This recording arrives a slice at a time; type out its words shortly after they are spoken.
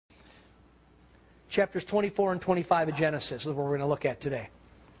chapters 24 and 25 of Genesis is what we're going to look at today.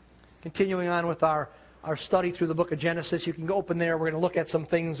 Continuing on with our study through the book of Genesis, you can go open there. We're going to look at some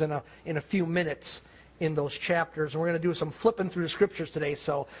things in a few minutes in those chapters. And we're going to do some flipping through the scriptures today,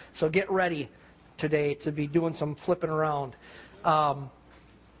 so get ready today to be doing some flipping around.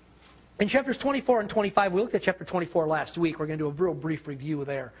 In chapters 24 and 25, we looked at chapter 24 last week. We're going to do a real brief review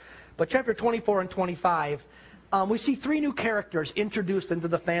there. But chapter 24 and 25, we see three new characters introduced into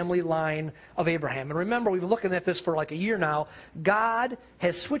the family line of Abraham. And remember, we've been looking at this for like a year now. God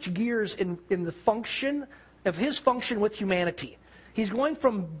has switched gears in the function of his function with humanity. He's going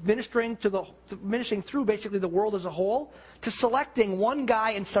from ministering through basically the world as a whole to selecting one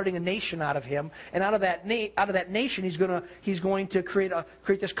guy and starting a nation out of him. And out of that nation, he's going to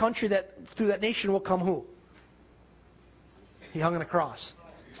create this country that through that nation will come who? He hung on a cross.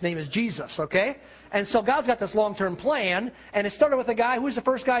 His name is Jesus, okay? And so God's got this long-term plan, and it started with a guy. Who was the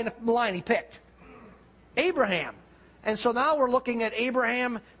first guy in the line he picked? Abraham. And so now we're looking at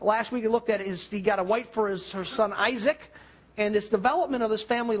Abraham. Last week we looked at he got a wife for his son Isaac. And this development of this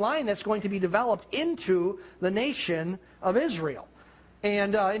family line that's going to be developed into the nation of Israel.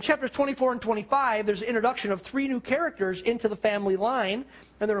 And in chapters 24 and 25, there's an introduction of three new characters into the family line.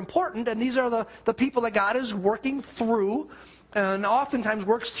 And they're important. And these are the people that God is working through. And oftentimes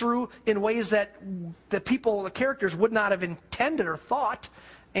works through in ways that the characters would not have intended or thought.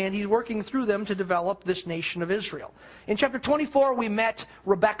 And he's working through them to develop this nation of Israel. In chapter 24, we met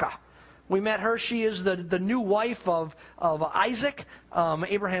Rebekah. We met her. She is the new wife of Isaac,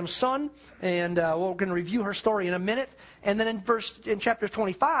 Abraham's son. And we're going to review her story in a minute. And then in chapter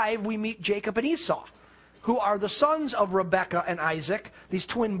 25, we meet Jacob and Esau, who are the sons of Rebekah and Isaac, these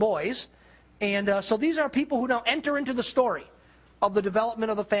twin boys. And so these are people who now enter into the story of the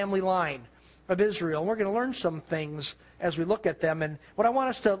development of the family line of Israel. And we're going to learn some things as we look at them. And what I want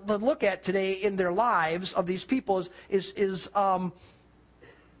us to look at today in their lives of these people is to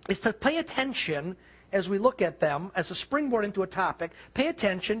pay attention as we look at them as a springboard into a topic. Pay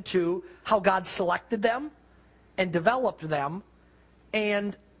attention to how God selected them and developed them,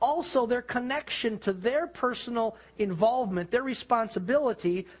 and also their connection to their personal involvement, their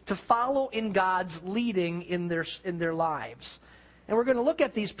responsibility to follow in God's leading in their lives. And we're going to look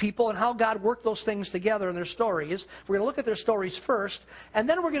at these people and how God worked those things together in their stories. We're going to look at their stories first, and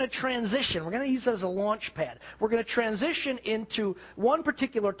then we're going to transition. We're going to use that as a launch pad. We're going to transition into one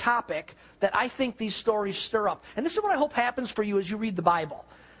particular topic that I think these stories stir up. And this is what I hope happens for you as you read the Bible.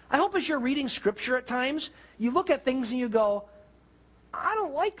 I hope as you're reading Scripture at times, you look at things and you go, I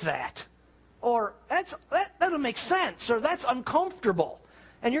don't like that. Or that doesn't make sense. Or that's uncomfortable.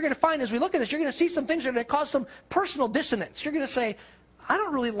 And you're going to find as we look at this, you're going to see some things that are going to cause some personal dissonance. You're going to say, I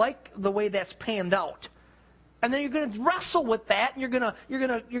don't really like the way that's panned out. And then you're going to wrestle with that, and you're going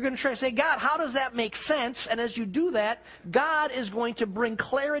to try to say, God, how does that make sense? And as you do that, God is going to bring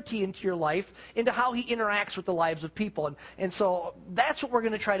clarity into your life, into how He interacts with the lives of people. And so that's what we're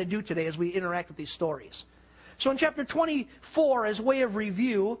going to try to do today as we interact with these stories. So in chapter 24, as way of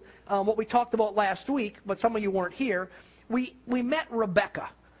review, what we talked about last week, but some of you weren't here, we met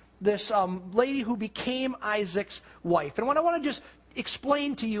Rebekah, this lady who became Isaac's wife. And what I want to just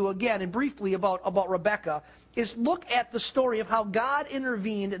explain to you again and briefly about Rebekah is look at the story of how God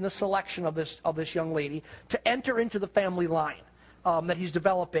intervened in the selection of this young lady to enter into the family line that He's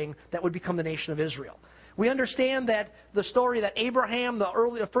developing that would become the nation of Israel. We understand that the story that Abraham,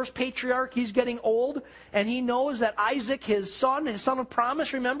 the first patriarch, he's getting old, and he knows that Isaac, his son of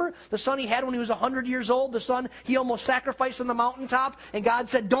promise, remember? The son he had when he was 100 years old, the son he almost sacrificed on the mountaintop, and God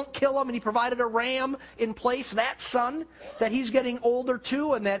said, don't kill him, and He provided a ram in place, that son, that he's getting older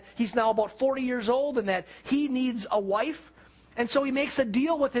too, and that he's now about 40 years old, and that he needs a wife. And so he makes a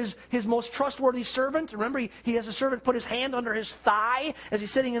deal with his most trustworthy servant. Remember, he has a servant put his hand under his thigh as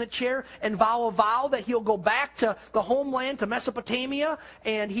he's sitting in a chair and vow a vow that he'll go back to the homeland, to Mesopotamia,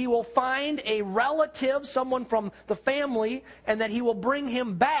 and he will find a relative, someone from the family, and that he will bring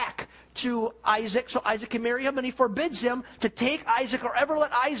him back to Isaac so Isaac can marry him. And he forbids him to take Isaac or ever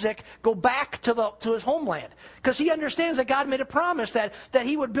let Isaac go back to his homeland. Because he understands that God made a promise that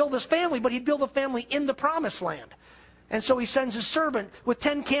he would build his family, but He'd build a family in the promised land. And so he sends his servant with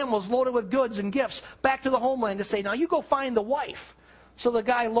 10 camels loaded with goods and gifts back to the homeland to say, now you go find the wife. So the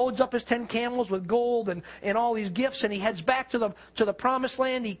guy loads up his 10 camels with gold and all these gifts, and he heads back to the promised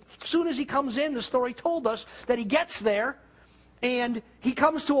land. As soon as he comes in, the story told us that he gets there, and he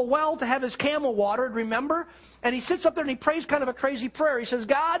comes to a well to have his camel watered, remember? And he sits up there and he prays kind of a crazy prayer. He says,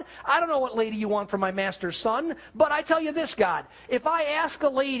 God, I don't know what lady you want for my master's son, but I tell you this, God, if I ask a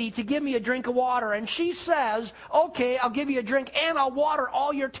lady to give me a drink of water and she says, okay, I'll give you a drink and I'll water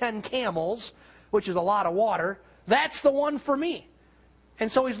all your 10 camels, which is a lot of water. That's the one for me.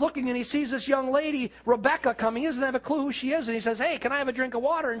 And so he's looking and he sees this young lady, Rebecca, coming. He doesn't have a clue who she is. And he says, hey, can I have a drink of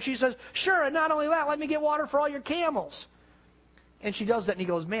water? And she says, sure. And not only that, let me get water for all your camels. And she does that and he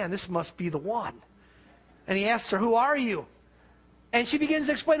goes, man, this must be the one. And he asks her, who are you? And she begins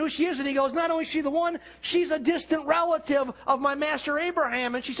to explain who she is. And he goes, not only is she the one, she's a distant relative of my master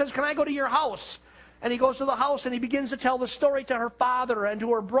Abraham. And she says, can I go to your house? And he goes to the house and he begins to tell the story to her father and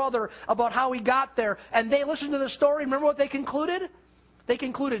to her brother about how he got there. And they listened to the story. Remember what they concluded? They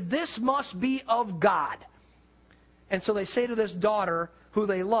concluded, this must be of God. And so they say to this daughter, who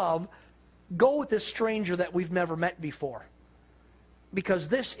they love, go with this stranger that we've never met before. Because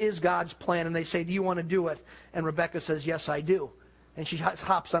this is God's plan. And they say, do you want to do it? And Rebecca says, yes, I do. And she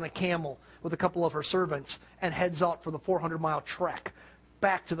hops on a camel with a couple of her servants and heads out for the 400-mile trek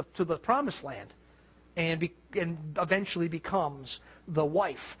back to the promised land. And eventually becomes the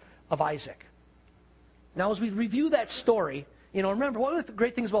wife of Isaac. Now, as we review that story, remember, one of the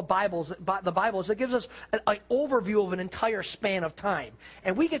great things about the Bible is it gives us an overview of an entire span of time.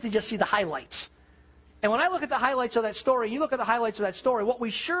 And we get to just see the highlights. And when I look at the highlights of that story, and you look at the highlights of that story, what we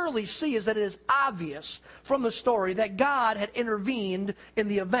surely see is that it is obvious from the story that God had intervened in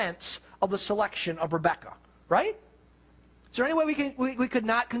the events of the selection of Rebekah. Right? Is there any way we could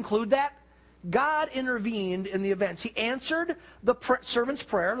not conclude that? God intervened in the events. He answered the servant's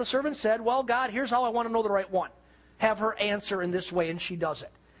prayer. The servant said, well, God, here's how I want to know the right one. Have her answer in this way, and she does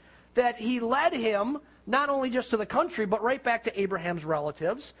it. That he led him not only just to the country, but right back to Abraham's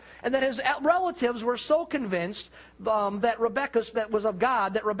relatives. And that his relatives were so convinced that was of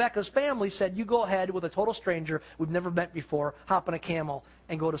God, that Rebekah's family said, you go ahead with a total stranger we've never met before, hop on a camel,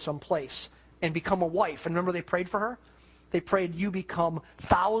 and go to some place and become a wife. And remember they prayed for her? They prayed, you become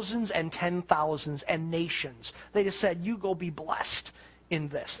thousands and 10,000s and nations. They just said, you go be blessed in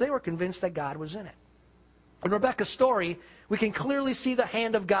this. They were convinced that God was in it. In Rebekah's story, we can clearly see the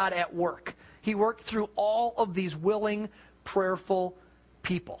hand of God at work. He worked through all of these willing, prayerful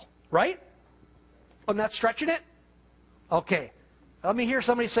people. Right? I'm not stretching it? Okay. Let me hear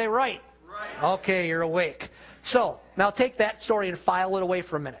somebody say right. Right. Okay, you're awake. So, now take that story and file it away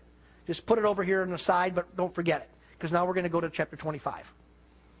for a minute. Just put it over here on the side, but don't forget it. Because now we're going to go to chapter 25.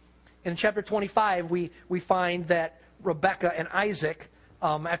 In chapter 25, we find that Rebekah and Isaac,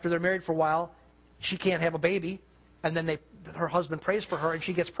 after they're married for a while, she can't have a baby. And then her husband prays for her and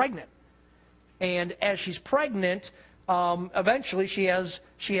she gets pregnant. And as she's pregnant, eventually she has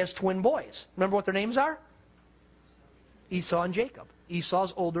twin boys. Remember what their names are? Esau and Jacob.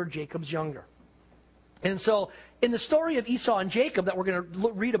 Esau's older, Jacob's younger. And so in the story of Esau and Jacob that we're going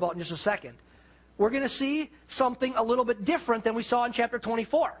to read about in just a second, we're going to see something a little bit different than we saw in chapter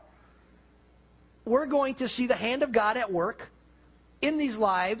 24. We're going to see the hand of God at work in these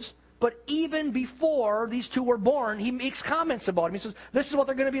lives, but even before these two were born, he makes comments about them. He says, this is what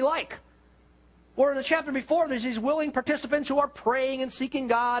they're going to be like. Where in the chapter before, there's these willing participants who are praying and seeking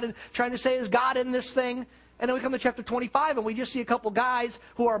God and trying to say, is God in this thing? And then we come to chapter 25 and we just see a couple guys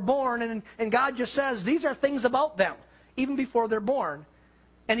who are born and God just says, these are things about them, even before they're born.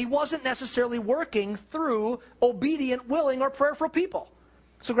 And he wasn't necessarily working through obedient, willing, or prayerful people.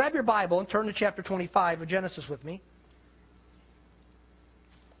 So grab your Bible and turn to chapter 25 of Genesis with me.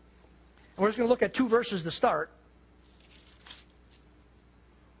 And we're just going to look at two verses to start.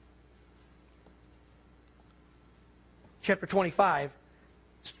 Chapter 25,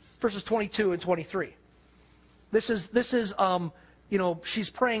 verses 22 and 23. This is she's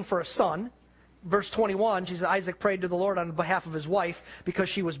praying for a son. Verse 21, she says, Isaac prayed to the Lord on behalf of his wife because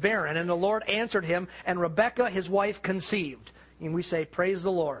she was barren. And the Lord answered him, and Rebekah, his wife, conceived. And we say, praise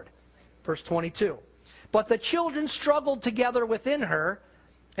the Lord. Verse 22. But the children struggled together within her,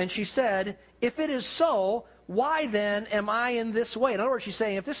 and she said, if it is so, why then am I in this way? In other words, she's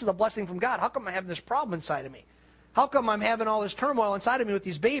saying, if this is a blessing from God, how come I'm having this problem inside of me? How come I'm having all this turmoil inside of me with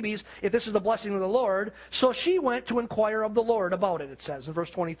these babies if this is the blessing of the Lord? So she went to inquire of the Lord about it, it says in verse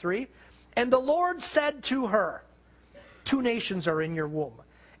 23. And the Lord said to her, 2 nations are in your womb,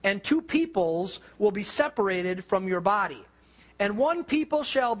 and 2 peoples will be separated from your body. And one people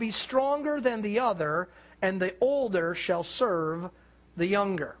shall be stronger than the other, and the older shall serve the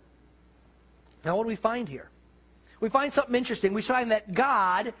younger. Now what do we find here? We find something interesting. We find that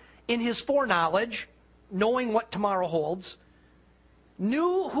God, in his foreknowledge, knowing what tomorrow holds,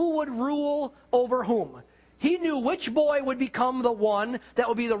 knew who would rule over whom. He knew which boy would become the one that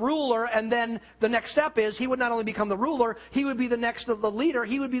would be the ruler, and then the next step is he would not only become the ruler, he would be the next of the leader.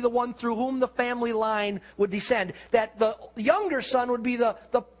 He would be the one through whom the family line would descend. That the younger son would be the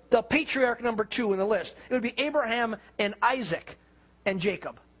patriarch number 2 in the list. It would be Abraham and Isaac and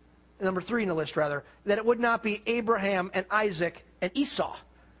Jacob. number 3 in the list rather, that it would not be Abraham and Isaac and Esau.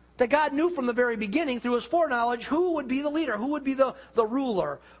 That God knew from the very beginning through his foreknowledge who would be the leader, who would be the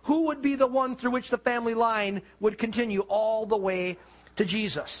ruler, who would be the one through which the family line would continue all the way to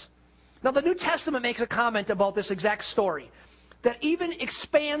Jesus. Now the New Testament makes a comment about this exact story that even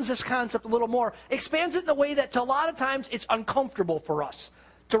expands this concept a little more, expands it in a way that a lot of times it's uncomfortable for us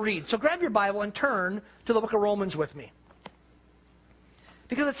to read. So grab your Bible and turn to the book of Romans with me.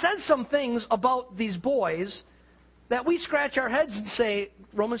 Because it says some things about these boys that we scratch our heads and say,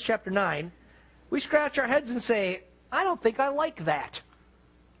 Romans chapter 9, we scratch our heads and say, I don't think I like that.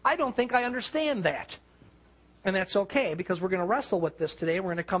 I don't think I understand that. And that's okay, because we're going to wrestle with this today. We're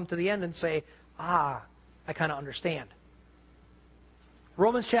going to come to the end and say, I kind of understand.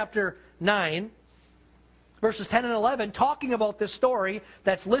 Romans chapter 9, verses 10 and 11, talking about this story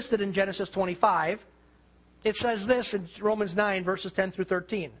that's listed in Genesis 25. It says this in Romans 9, verses 10 through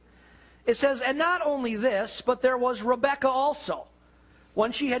 13. It says, and not only this, but there was Rebekah also,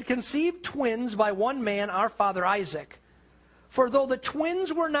 when she had conceived twins by one man, our father Isaac. For though the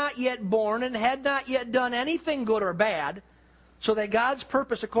twins were not yet born and had not yet done anything good or bad, so that God's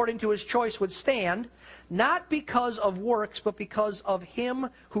purpose according to his choice would stand, not because of works, but because of him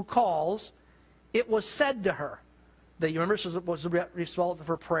who calls, it was said to her, that you remember this was the result of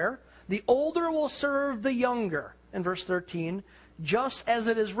her prayer, the older will serve the younger. In verse 13, just as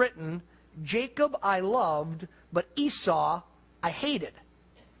it is written, Jacob I loved, but Esau I hated.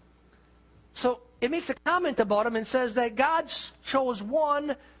 So it makes a comment about him and says that God chose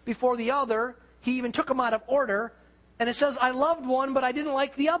one before the other. He even took them out of order. And it says, I loved one, but I didn't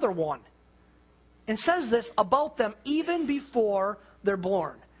like the other one. And says this about them even before they're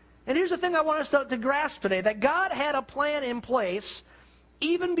born. And here's the thing I want us to grasp today, that God had a plan in place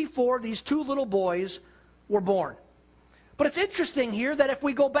even before these two little boys were born. But it's interesting here that if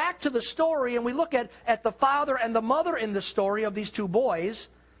we go back to the story and we look at the father and the mother in the story of these two boys,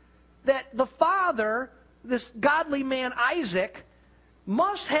 that the father, this godly man Isaac,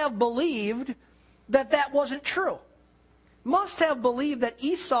 must have believed that that wasn't true. Must have believed that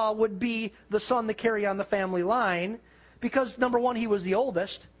Esau would be the son to carry on the family line because, number one, he was the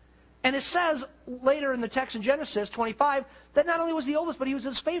oldest. And it says later in the text in Genesis 25 that not only was he the oldest, but he was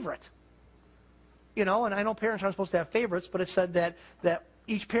his favorite. You know, and I know parents aren't supposed to have favorites, but it said that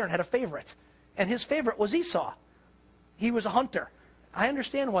each parent had a favorite. And his favorite was Esau. He was a hunter. I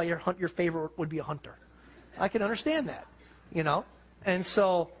understand why your favorite would be a hunter. I can understand that, you know. And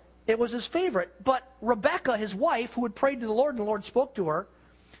so it was his favorite. But Rebekah, his wife, who had prayed to the Lord and the Lord spoke to her,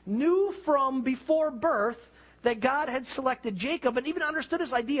 knew from before birth that God had selected Jacob and even understood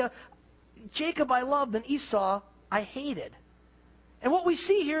his idea, Jacob I loved and Esau I hated. And what we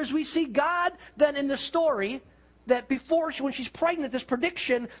see here is we see God then in the story that before, when she's pregnant, this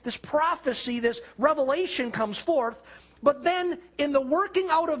prediction, this prophecy, this revelation comes forth. But then in the working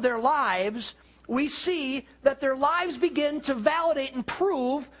out of their lives, we see that their lives begin to validate and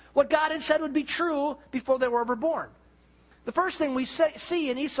prove what God had said would be true before they were ever born. The first thing we see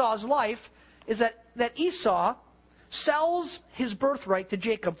in Esau's life is that Esau sells his birthright to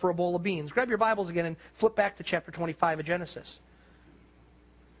Jacob for a bowl of beans. Grab your Bibles again and flip back to chapter 25 of Genesis.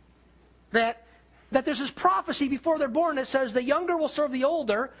 That there's this prophecy before they're born that says the younger will serve the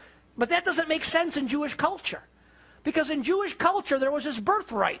older, but that doesn't make sense in Jewish culture. Because in Jewish culture, there was this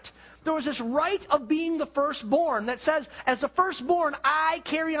birthright. There was this right of being the firstborn that says, as the firstborn, I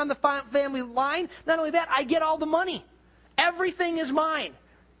carry on the family line. Not only that, I get all the money. Everything is mine.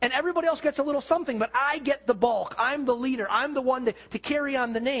 And everybody else gets a little something, but I get the bulk. I'm the leader. I'm the one to carry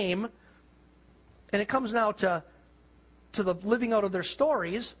on the name. And it comes now to the living out of their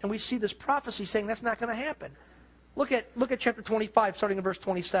stories, and we see this prophecy saying that's not going to happen. Look at chapter 25, starting in verse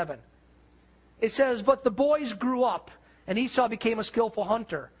 27. It says, but the boys grew up, and Esau became a skillful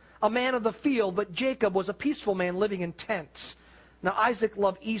hunter, a man of the field, but Jacob was a peaceful man living in tents. Now Isaac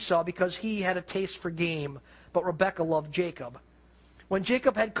loved Esau because he had a taste for game, but Rebekah loved Jacob. When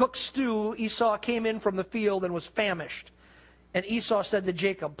Jacob had cooked stew, Esau came in from the field and was famished. And Esau said to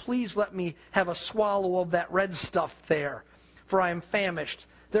Jacob, please let me have a swallow of that red stuff there, for I am famished.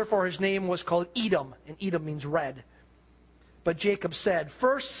 Therefore his name was called Edom, and Edom means red. But Jacob said,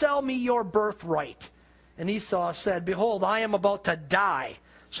 first sell me your birthright. And Esau said, behold, I am about to die.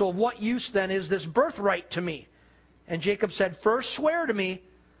 So of what use then is this birthright to me? And Jacob said, first swear to me.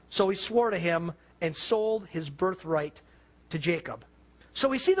 So he swore to him and sold his birthright to Jacob. So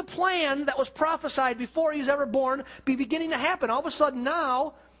we see the plan that was prophesied before he was ever born be beginning to happen. All of a sudden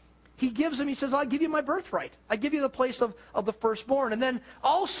now, he gives him, he says, I'll give you my birthright. I give you the place of the firstborn. And then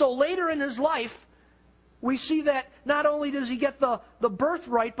also later in his life, we see that not only does he get the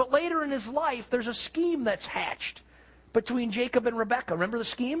birthright, but later in his life, there's a scheme that's hatched between Jacob and Rebekah. Remember the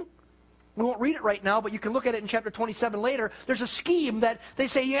scheme? We won't read it right now, but you can look at it in chapter 27 later. There's a scheme that they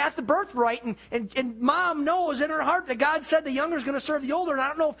say you have the birthright, and mom knows in her heart that God said the younger is going to serve the older. And I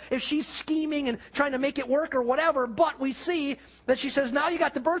don't know if she's scheming and trying to make it work or whatever, but we see that she says, now you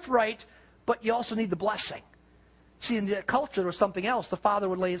got the birthright, but you also need the blessing. See, in the culture, there was something else. The father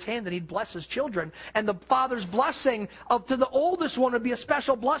would lay his hand and he'd bless his children. And the father's blessing to the oldest one would be a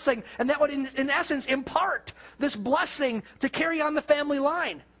special blessing. And that would, in essence, impart this blessing to carry on the family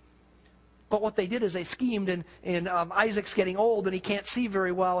line. But what they did is they schemed, and Isaac's getting old, and he can't see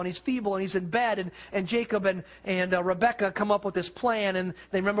very well, and he's feeble, and he's in bed, and Jacob and Rebekah come up with this plan, and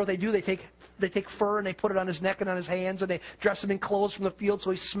they remember what they do. They take fur, and they put it on his neck and on his hands, and they dress him in clothes from the field so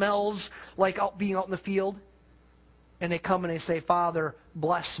he smells like being out in the field. And they come and they say, Father,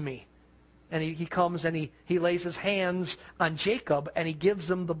 bless me. And he comes and he lays his hands on Jacob, and he gives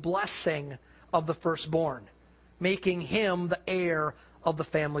him the blessing of the firstborn, making him the heir of the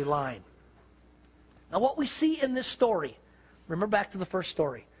family line. Now what we see in this story, remember back to the first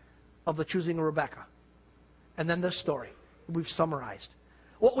story of the choosing of Rebekah, and then this story we've summarized.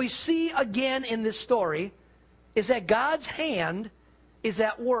 What we see again in this story is that God's hand is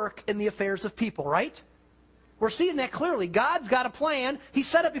at work in the affairs of people, right? We're seeing that clearly. God's got a plan. He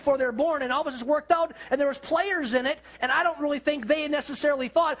set it before they were born, and all of it just worked out, and there was players in it, and I don't really think they necessarily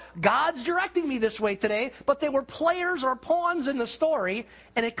thought, God's directing me this way today, but they were players or pawns in the story,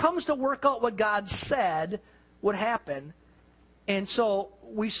 and it comes to work out what God said would happen. And so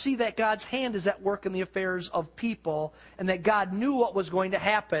we see that God's hand is at work in the affairs of people, and that God knew what was going to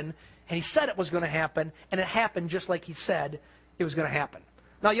happen, and He said it was going to happen, and it happened just like He said it was going to happen.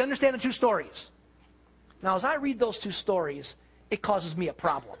 Now, you understand the two stories. Now, as I read those two stories, it causes me a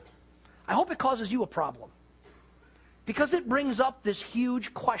problem. I hope it causes you a problem. Because it brings up this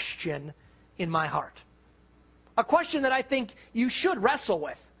huge question in my heart. A question that I think you should wrestle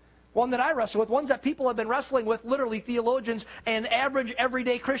with. One that I wrestle with. Ones that people have been wrestling with, literally theologians and average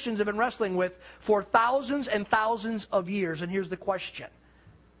everyday Christians have been wrestling with for thousands and thousands of years. And here's the question.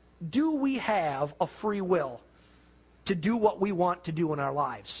 Do we have a free will to do what we want to do in our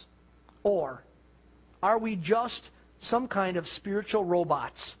lives? Or are we just some kind of spiritual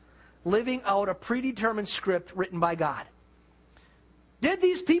robots living out a predetermined script written by God? Did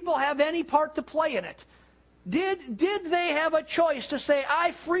these people have any part to play in it? Did they have a choice to say, I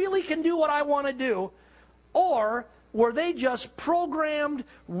freely can do what I want to do? Or were they just programmed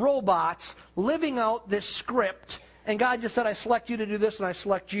robots living out this script, and God just said, I select you to do this and I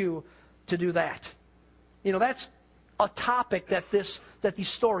select you to do that? You know, that's a topic that these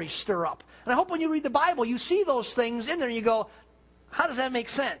stories stir up. And I hope when you read the Bible, you see those things in there and you go, how does that make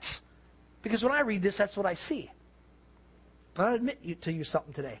sense? Because when I read this, that's what I see. I'll admit to you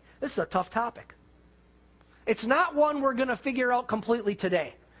something today. This is a tough topic. It's not one we're going to figure out completely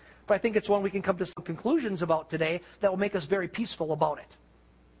today. But I think it's one we can come to some conclusions about today that will make us very peaceful about it.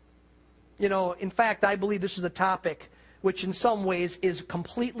 You know, in fact, I believe this is a topic which in some ways is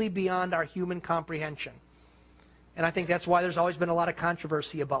completely beyond our human comprehension. And I think that's why there's always been a lot of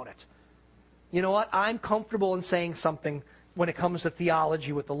controversy about it. You know what? I'm comfortable in saying something when it comes to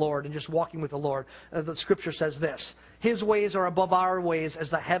theology with the Lord and just walking with the Lord. The Scripture says this: His ways are above our ways as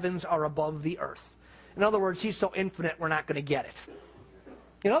the heavens are above the earth. In other words, He's so infinite, we're not going to get it.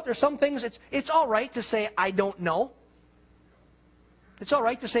 You know, there's some things, it's all right to say, I don't know. It's all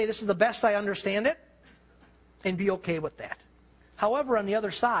right to say, this is the best I understand it, and be okay with that. However, on the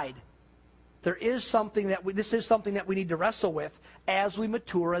other side, there is something this is something that we need to wrestle with as we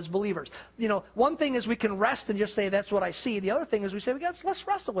mature as believers. You know, one thing is we can rest and just say, that's what I see. The other thing is we say, let's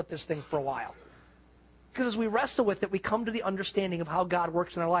wrestle with this thing for a while. Because as we wrestle with it, we come to the understanding of how God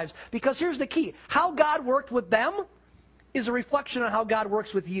works in our lives. Because here's the key. How God worked with them is a reflection on how God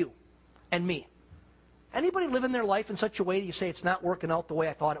works with you and me. Anybody living their life in such a way that you say, it's not working out the way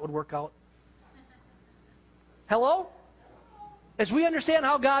I thought it would work out? Hello? As we understand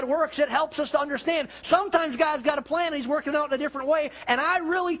how God works, it helps us to understand. Sometimes God's got a plan and He's working out in a different way, and I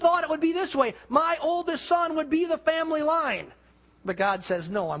really thought it would be this way. My oldest son would be the family line. But God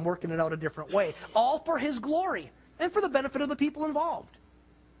says, no, I'm working it out a different way. All for His glory and for the benefit of the people involved.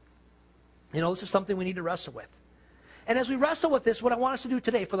 You know, this is something we need to wrestle with. And as we wrestle with this, what I want us to do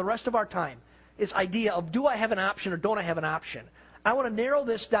today for the rest of our time is idea of, do I have an option or don't I have an option? I want to narrow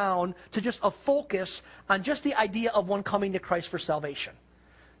this down to just a focus on just the idea of one coming to Christ for salvation.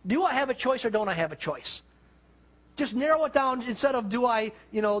 Do I have a choice or don't I have a choice? Just narrow it down instead of do I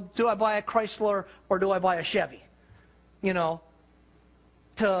buy a Chrysler or do I buy a Chevy? You know,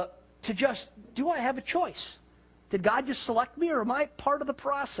 to to just, do I have a choice? Did God just select me, or am I part of the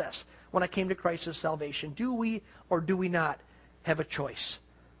process when I came to Christ's salvation? Do we or do we not have a choice?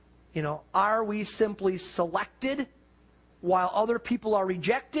 Are we simply selected while other people are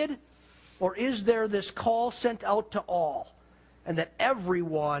rejected? Or is there this call sent out to all, and that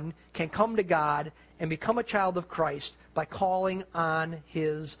everyone can come to God and become a child of Christ by calling on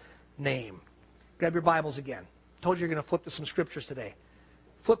His name? Grab your Bibles again. I told you you're going to flip to some scriptures today.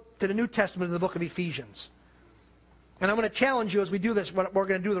 Flip to the New Testament in the book of Ephesians. And I'm going to challenge you as we do this, what we're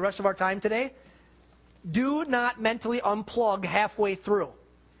going to do the rest of our time today. Do not mentally unplug halfway through.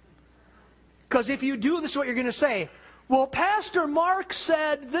 Because if you do, this is what you're going to say. Well, Pastor Mark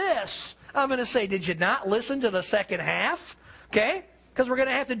said this. I'm going to say, did you not listen to the second half? Okay? Because we're going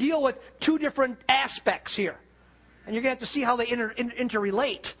to have to deal with two different aspects here. And you're going to have to see how they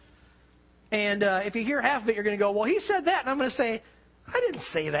interrelate. And if you hear half of it, you're going to go, well, he said that. And I'm going to say, I didn't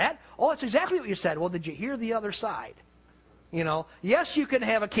say that. Oh, that's exactly what you said. Well, did you hear the other side? Yes, you can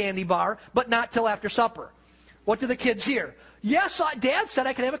have a candy bar, but not till after supper. What do the kids hear? Yes, Dad said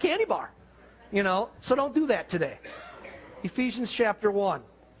I could have a candy bar. So don't do that today. Ephesians chapter 1.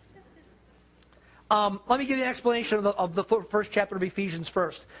 Let me give you an explanation of the first chapter of Ephesians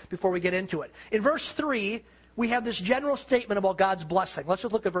first, before we get into it. In verse 3, we have this general statement about God's blessing. Let's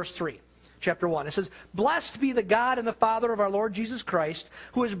just look at verse 3. Chapter 1. It says, "Blessed be the God and the Father of our Lord Jesus Christ,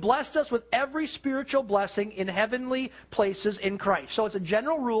 who has blessed us with every spiritual blessing in heavenly places in Christ." So it's a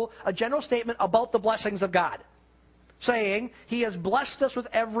general rule, a general statement about the blessings of God, saying He has blessed us with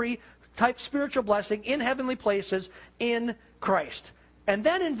every type of spiritual blessing in heavenly places in Christ. And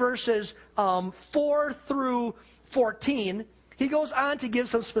then in verses 4 through 14, he goes on to give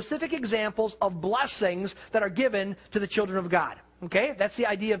some specific examples of blessings that are given to the children of God. Okay, that's the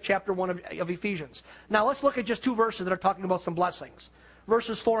idea of chapter 1 of Ephesians. Now let's look at just two verses that are talking about some blessings.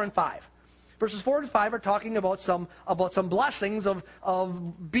 Verses 4 and 5. Verses 4 and 5 are talking about some blessings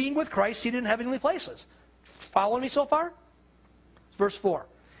of being with Christ seated in heavenly places. Following me so far? Verse 4.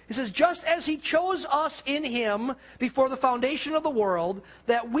 It says, "Just as He chose us in Him before the foundation of the world,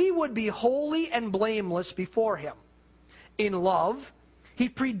 that we would be holy and blameless before Him. In love, He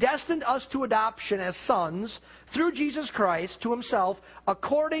predestined us to adoption as sons through Jesus Christ to Himself,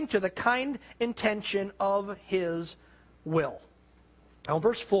 according to the kind intention of His will." Now,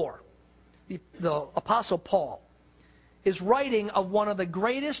 verse 4, the Apostle Paul is writing of one of the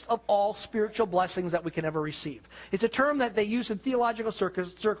greatest of all spiritual blessings that we can ever receive. It's a term that they use in theological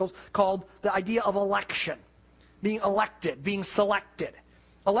circles called the idea of election. Being elected, being selected.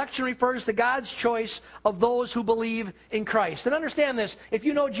 Election refers to God's choice of those who believe in Christ. And understand this, if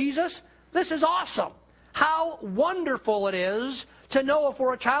you know Jesus, this is awesome. How wonderful it is to know, if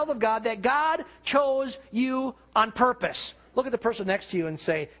we're a child of God, that God chose you on purpose. Look at the person next to you and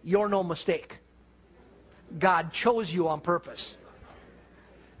say, "You're no mistake." God chose you on purpose.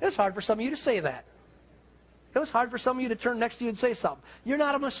 It's hard for some of you to say that. It was hard for some of you to turn next to you and say something. You're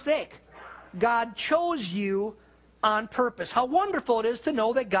not a mistake. God chose you on purpose. How wonderful it is to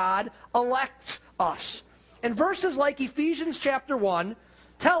know that God elects us. And verses like Ephesians chapter 1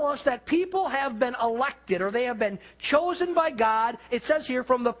 tell us that people have been elected, or they have been chosen by God. It says here,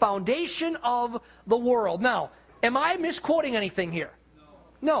 from the foundation of the world. Now, am I misquoting anything here?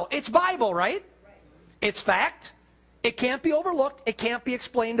 No, it's Bible, right? It's fact. It can't be overlooked. It can't be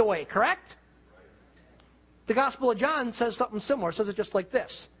explained away, correct? The Gospel of John says something similar. It says it just like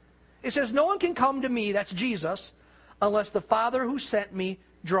this. It says, "No one can come to me," that's Jesus, "unless the Father who sent me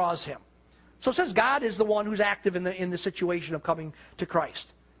draws him." So it says God is the one who's active in the situation of coming to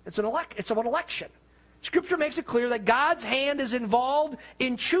Christ. It's about election. Scripture makes it clear that God's hand is involved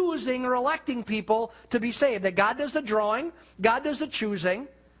in choosing or electing people to be saved. That God does the drawing, God does the choosing.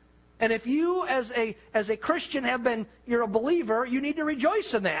 And if you, as a Christian, you're a believer, you need to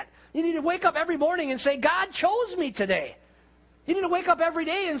rejoice in that. You need to wake up every morning and say, God chose me today. You need to wake up every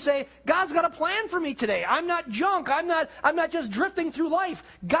day and say, God's got a plan for me today. I'm not junk. I'm not just drifting through life.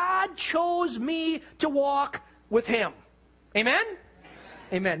 God chose me to walk with Him. Amen?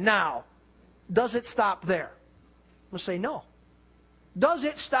 Amen. Now, does it stop there? I'm going to say no. Does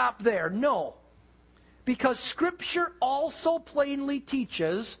it stop there? No. Because Scripture also plainly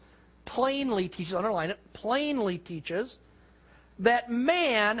teaches, underline it, plainly teaches that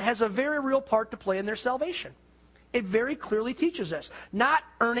man has a very real part to play in their salvation. It very clearly teaches us. Not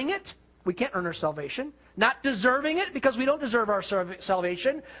earning it. We can't earn our salvation. Not deserving it, because we don't deserve our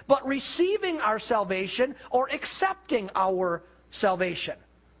salvation. But receiving our salvation, or accepting our salvation.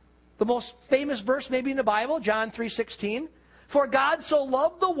 The most famous verse maybe in the Bible, John 3:16. "For God so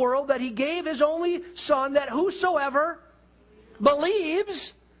loved the world that He gave His only Son, that whosoever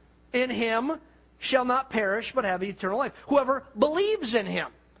believes in him shall not perish but have eternal life. Whoever believes in him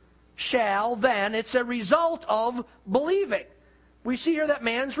shall then, it's a result of believing. We see here that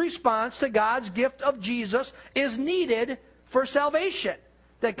man's response to God's gift of Jesus is needed for salvation.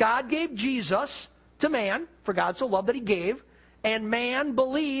 That God gave Jesus to man, for God so loved that he gave, and man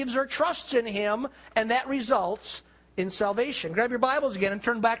believes or trusts in him, and that results in salvation. Grab your Bibles again and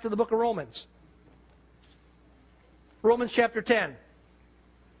turn back to the book of Romans. Romans chapter 10.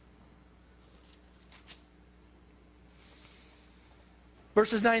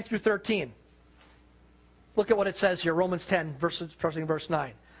 Verses 9 through 13. Look at what it says here, Romans 10, verse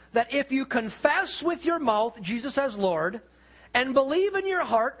 9. That if you confess with your mouth Jesus as Lord, and believe in your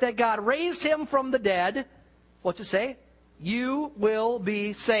heart that God raised him from the dead, what's it say? You will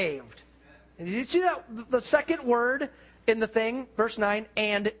be saved. And did you see that? The second word in the thing, verse 9,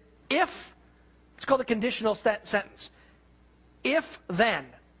 and if, it's called a conditional sentence. If then,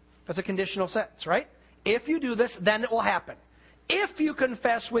 that's a conditional sentence, right? If you do this, then it will happen. If you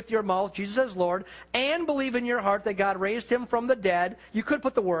confess with your mouth Jesus as Lord and believe in your heart that God raised him from the dead, you could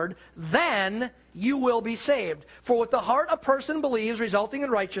put the word, then you will be saved. For with the heart a person believes, resulting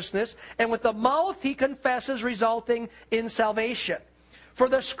in righteousness, and with the mouth he confesses, resulting in salvation. For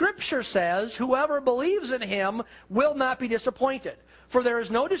the Scripture says, whoever believes in him will not be disappointed. For there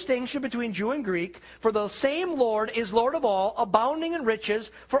is no distinction between Jew and Greek, for the same Lord is Lord of all, abounding in riches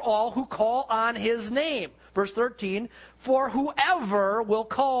for all who call on his name. Verse 13, for whoever will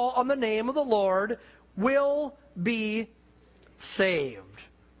call on the name of the Lord will be saved.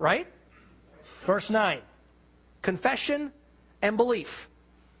 Right? Verse 9, confession and belief.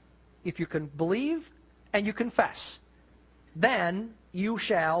 If you can believe and you confess, then you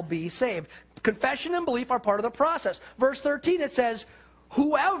shall be saved. Confession and belief are part of the process. Verse 13, it says,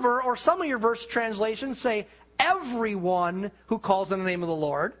 whoever, or some of your verse translations say, everyone who calls on the name of the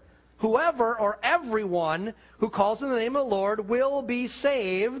Lord, whoever or everyone who calls on the name of the Lord will be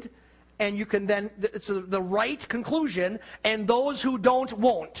saved. And you can then, it's the right conclusion, and those who don't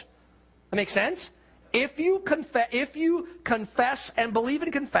won't. That makes sense? If you confess and believe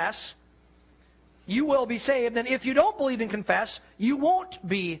and confess, you will be saved. And if you don't believe and confess, you won't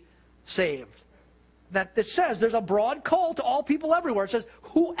be saved. That it says there's a broad call to all people everywhere. It says,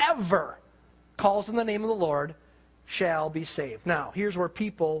 whoever calls in the name of the Lord shall be saved. Now, here's where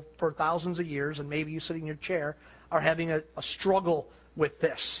people for thousands of years, and maybe you sitting in your chair, are having a struggle with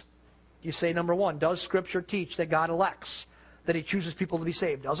this. You say, number one, does Scripture teach that God elects, that he chooses people to be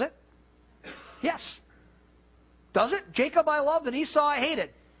saved? Does it? Yes. Does it? Jacob I loved and Esau I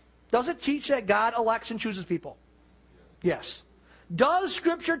hated. Does it teach that God elects and chooses people? Yes. Does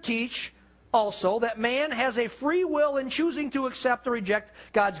Scripture teach also that man has a free will in choosing to accept or reject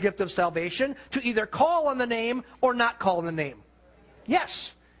God's gift of salvation, to either call on the name or not call on the name?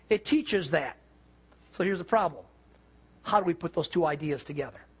 Yes, it teaches that. So here's the problem. How do we put those two ideas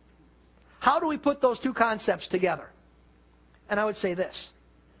together? How do we put those two concepts together? And I would say this.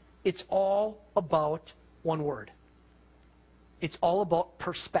 It's all about one word. It's all about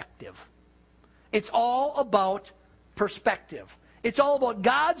perspective. It's all about perspective. It's all about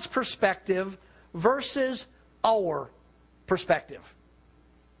God's perspective versus our perspective.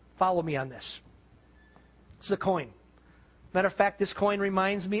 Follow me on this. It's a coin. Matter of fact, this coin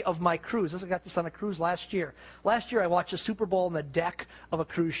reminds me of my cruise. I got this on a cruise last year. Last year I watched a Super Bowl on the deck of a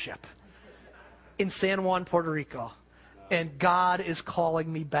cruise ship in San Juan, Puerto Rico. And God is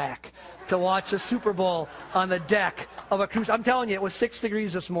calling me back to watch a Super Bowl on the deck of a cruise. I'm telling you, it was 6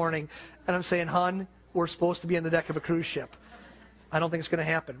 degrees this morning. And I'm saying, hon, we're supposed to be on the deck of a cruise ship. I don't think it's going to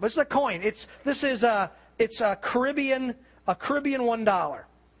happen. But it's a coin. It's a Caribbean $1.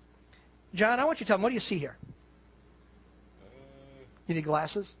 John, I want you to tell me, what do you see here? You need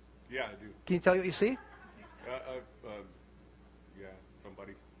glasses? Yeah, I do. Can you tell me what you see? Yeah,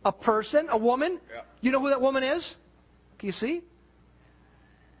 somebody. A person, a woman? Yeah. You know who that woman is? Can you see?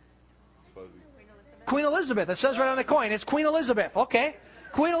 Fuzzy. Queen Elizabeth. It says right on the coin. It's Queen Elizabeth. Okay.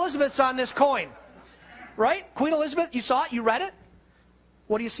 Queen Elizabeth's on this coin. Right? Queen Elizabeth, you saw it? You read it?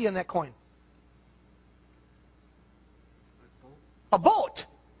 What do you see on that coin? A boat.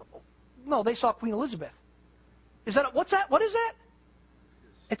 No, they saw Queen Elizabeth. What's that? What is that?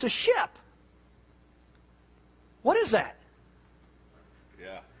 It's a ship. What is that?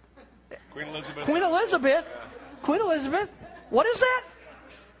 Yeah. Queen Elizabeth. Queen Elizabeth. Yeah. Queen Elizabeth. What is that?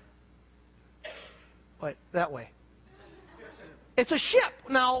 Wait, that way. It's a ship.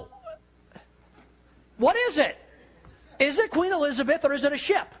 Now, what is it? Is it Queen Elizabeth or is it a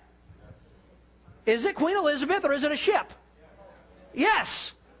ship? Is it Queen Elizabeth or is it a ship?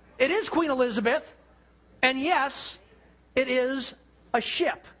 Yes, it is Queen Elizabeth. And yes, it is a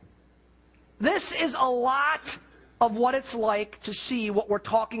ship. This is a lot of what it's like to see what we're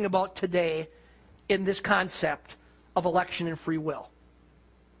talking about today in this concept of election and free will.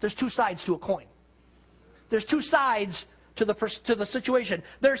 There's two sides to a coin. There's two sides to the situation.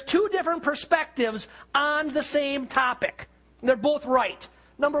 There's two different perspectives on the same topic. They're both right.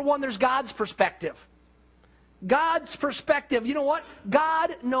 Number one, there's God's perspective. God's perspective. You know what?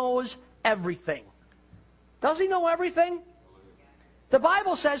 God knows everything. Does He know everything? The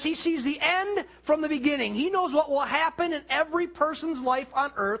Bible says He sees the end from the beginning. He knows what will happen in every person's life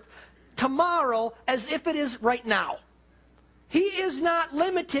on earth tomorrow as if it is right now. He is not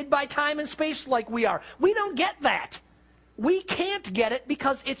limited by time and space like we are. We don't get that. We can't get it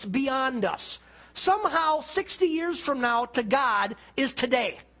because it's beyond us. Somehow, 60 years from now to God is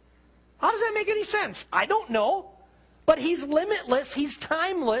today. How does that make any sense? I don't know. But He's limitless, He's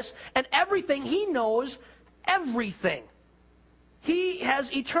timeless, and everything, He knows everything. He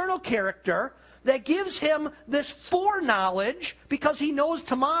has eternal character that gives Him this foreknowledge because He knows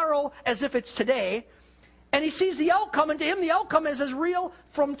tomorrow as if it's today. And He sees the outcome, and to Him the outcome is as real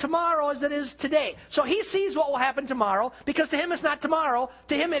from tomorrow as it is today. So He sees what will happen tomorrow, because to Him it's not tomorrow.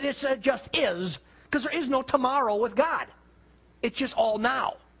 To Him it is, just is, because there is no tomorrow with God. It's just all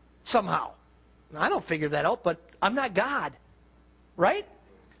now, somehow. Now, I don't figure that out, but I'm not God, right?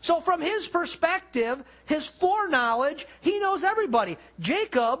 So from His perspective, His foreknowledge, He knows everybody.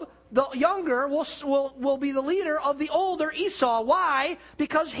 Jacob, the younger, will be the leader of the older Esau. Why?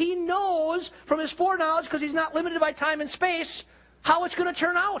 Because he knows from his foreknowledge, because he's not limited by time and space, how it's going to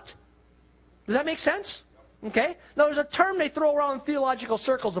turn out. Does that make sense? Okay? Now there's a term they throw around in theological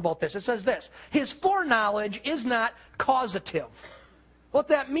circles about this. It says this: His foreknowledge is not causative. What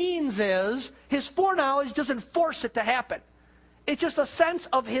that means is His foreknowledge doesn't force it to happen. It's just a sense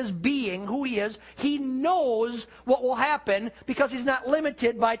of His being, who He is. He knows what will happen because He's not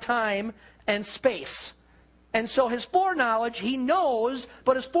limited by time and space. And so His foreknowledge, He knows,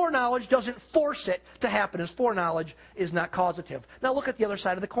 but His foreknowledge doesn't force it to happen. His foreknowledge is not causative. Now look at the other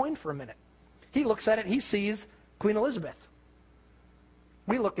side of the coin for a minute. He looks at it, he sees Queen Elizabeth.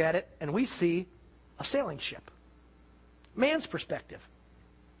 We look at it and we see a sailing ship. Man's perspective.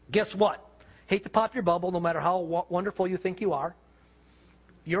 Guess what? Hate to pop your bubble, no matter how wonderful you think you are.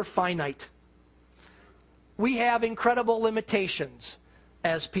 You're finite. We have incredible limitations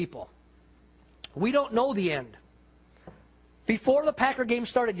as people. We don't know the end. Before the Packer game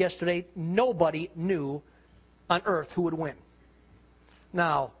started yesterday, nobody knew on earth who would win.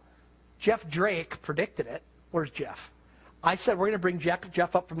 Now, Jeff Drake predicted it. Where's Jeff? I said we're going to bring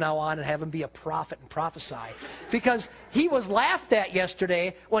Jeff up from now on and have him be a prophet and prophesy. Because he was laughed at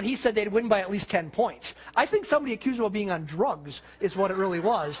yesterday when he said they'd win by at least 10 points. I think somebody accused him of being on drugs is what it really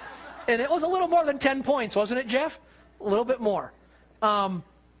was. And it was a little more than 10 points, wasn't it, Jeff? A little bit more. From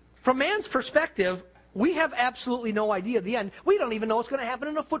man's perspective, we have absolutely no idea the end. We don't even know what's going to happen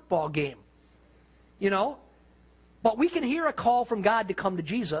in a football game. You know? But we can hear a call from God to come to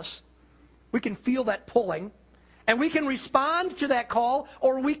Jesus. We can feel that pulling. And we can respond to that call,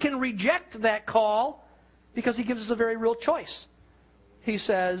 or we can reject that call, because He gives us a very real choice. He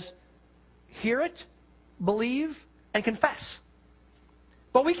says, hear it, believe, and confess.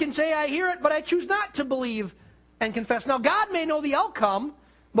 But we can say, I hear it, but I choose not to believe and confess. Now, God may know the outcome,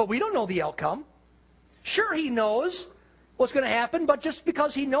 but we don't know the outcome. Sure, He knows what's going to happen, but just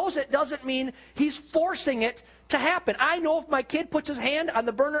because He knows it doesn't mean He's forcing it to happen. I know if my kid puts his hand on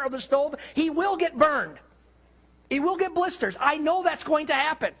the burner of the stove, he will get burned. He will get blisters. I know that's going to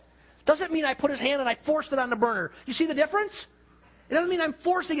happen. Doesn't mean I put his hand and I forced it on the burner. You see the difference? It doesn't mean I'm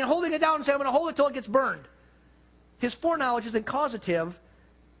forcing and holding it down and saying I'm going to hold it till it gets burned. His foreknowledge isn't causative.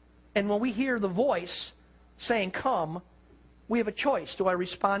 And when we hear the voice saying, come, we have a choice. Do I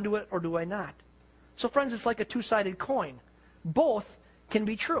respond to it or do I not? So friends, it's like a two-sided coin. Both can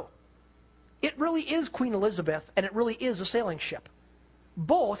be true. It really is Queen Elizabeth, and it really is a sailing ship.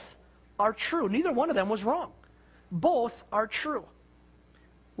 Both are true. Neither one of them was wrong. Both are true.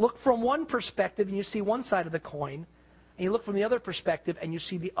 Look from one perspective and you see one side of the coin, and you look from the other perspective and you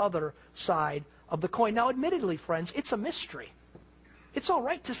see the other side of the coin. Now, admittedly, friends, it's a mystery. It's all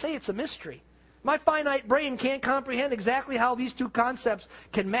right to say it's a mystery. My finite brain can't comprehend exactly how these two concepts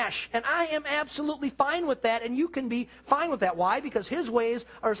can mesh, and I am absolutely fine with that, and you can be fine with that. Why? Because His ways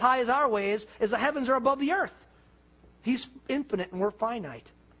are as high as our ways, as the heavens are above the earth. He's infinite and we're finite.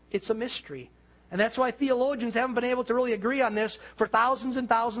 It's a mystery. And that's why theologians haven't been able to really agree on this for thousands and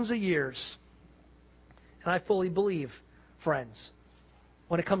thousands of years. And I fully believe, friends,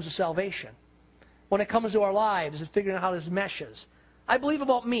 when it comes to salvation, when it comes to our lives and figuring out how this meshes, I believe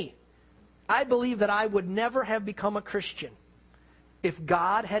about me. I believe that I would never have become a Christian if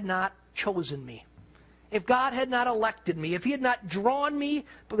God had not chosen me, if God had not elected me, if He had not drawn me,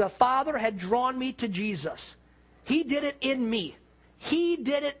 but the Father had drawn me to Jesus, He did it in me. He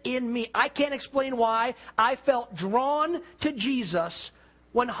did it in me. I can't explain why I felt drawn to Jesus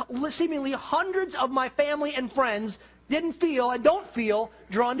when seemingly hundreds of my family and friends didn't feel and don't feel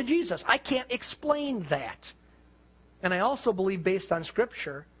drawn to Jesus. I can't explain that. And I also believe, based on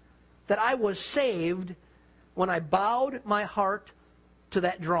Scripture, that I was saved when I bowed my heart to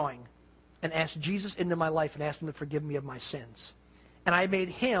that drawing and asked Jesus into my life and asked Him to forgive me of my sins. And I made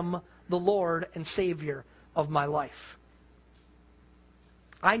Him the Lord and Savior of my life.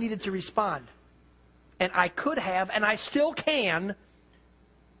 I needed to respond. And I could have, and I still can,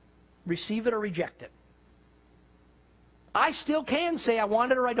 receive it or reject it. I still can say I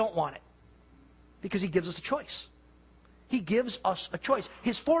want it or I don't want it. Because He gives us a choice. He gives us a choice.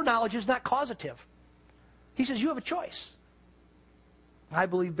 His foreknowledge is not causative. He says you have a choice. I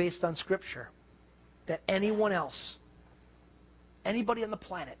believe, based on Scripture, that anyone else, anybody on the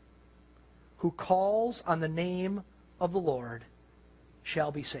planet who calls on the name of the Lord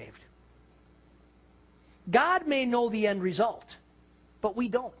shall be saved. God may know the end result, but we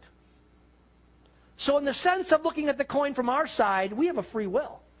don't. So in the sense of looking at the coin from our side, we have a free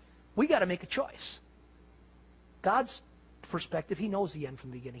will. We got to make a choice. God's perspective, He knows the end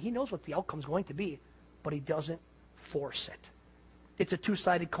from the beginning. He knows what the outcome's going to be, but He doesn't force it. It's a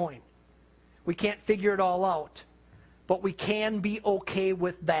two-sided coin. We can't figure it all out, but we can be okay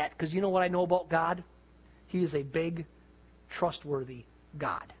with that, because you know what I know about God? He is a big, trustworthy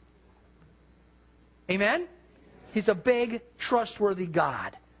God. Amen? He's a big, trustworthy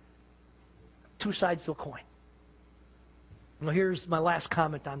God. Two sides to a coin. Now here's my last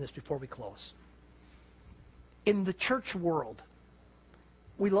comment on this before we close. In the church world,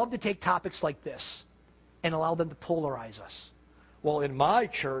 we love to take topics like this and allow them to polarize us. Well, in my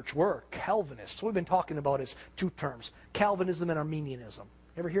church, we're Calvinists. What we've been talking about is two terms, Calvinism and Arminianism.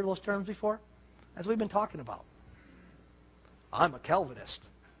 Ever hear those terms before? That's what we've been talking about. I'm a Calvinist.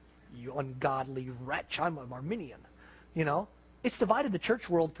 You ungodly wretch. I'm an Arminian. You know, it's divided the church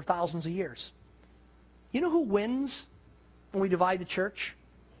world for thousands of years. You know who wins when we divide the church?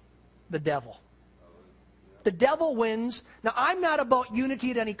 The devil. The devil wins. Now, I'm not about unity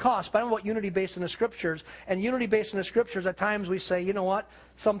at any cost, but I'm about unity based on the Scriptures. And unity based on the Scriptures, at times we say, you know what?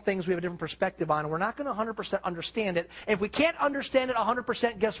 Some things we have a different perspective on, and we're not going to 100% understand it. And if we can't understand it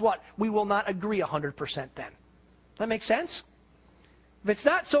 100%, guess what? We will not agree 100% then. That make sense? If it's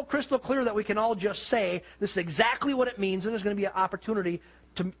not so crystal clear that we can all just say this is exactly what it means, then there's going to be an opportunity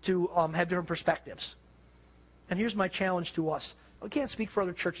to have different perspectives. And here's my challenge to us. I can't speak for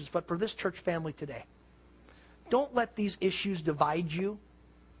other churches, but for this church family today. Don't let these issues divide you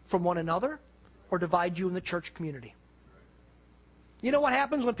from one another or divide you in the church community. You know what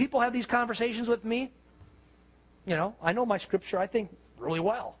happens when people have these conversations with me? You know, I know my Scripture, I think, really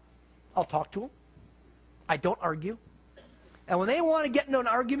well. I'll talk to them. I don't argue. And when they want to get into an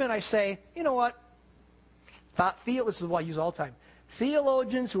argument, I say, you know what? This is what I use all the time.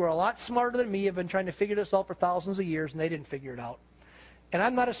 Theologians who are a lot smarter than me have been trying to figure this out for thousands of years, and they didn't figure it out. And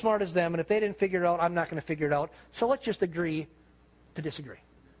I'm not as smart as them, and if they didn't figure it out, I'm not going to figure it out. So let's just agree to disagree.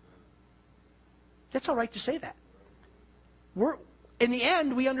 That's all right to say that. In the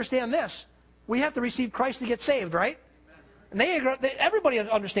end, we understand this. We have to receive Christ to get saved, right? And everybody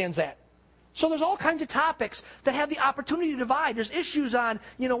understands that. So there's all kinds of topics that have the opportunity to divide. There's issues on,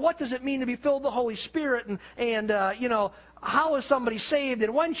 what does it mean to be filled with the Holy Spirit, and how is somebody saved,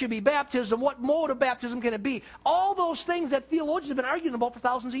 and when should be baptism, what mode of baptism can it be? All those things that theologians have been arguing about for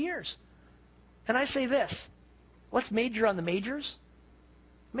thousands of years. And I say this, let's major on the majors.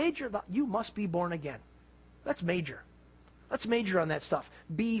 You must be born again. That's major. Let's major on that stuff.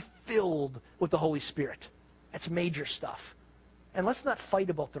 Be filled with the Holy Spirit. That's major stuff. And let's not fight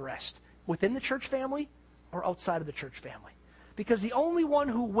about the rest. Within the church family or outside of the church family. Because the only one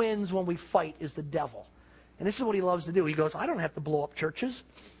who wins when we fight is the devil. And this is what he loves to do. He goes, I don't have to blow up churches.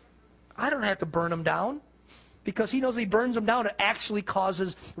 I don't have to burn them down. Because he knows if he burns them down, it actually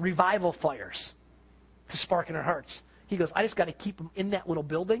causes revival fires to spark in our hearts. He goes, I just got to keep them in that little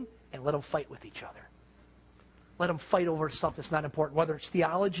building and let them fight with each other. Let them fight over stuff that's not important, whether it's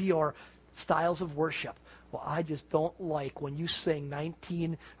theology or styles of worship. Well, I just don't like when you sing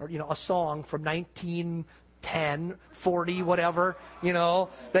a song from 1910, 40, whatever,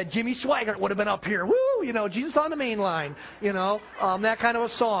 that Jimmy Swaggart would have been up here. Woo, Jesus on the main line, that kind of a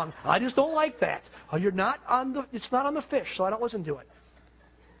song. I just don't like that. Oh, it's not on the fish, so I don't listen to it.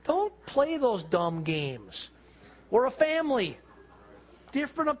 Don't play those dumb games. We're a family.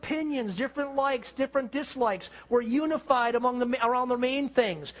 different opinions, different likes, different dislikes. We're unified around the main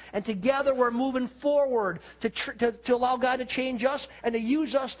things. And together we're moving forward to allow God to change us and to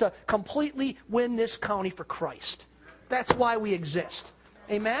use us to completely win this county for Christ. That's why we exist.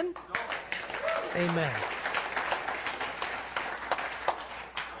 Amen? Amen.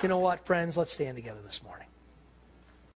 You know what, friends? Let's stand together this morning.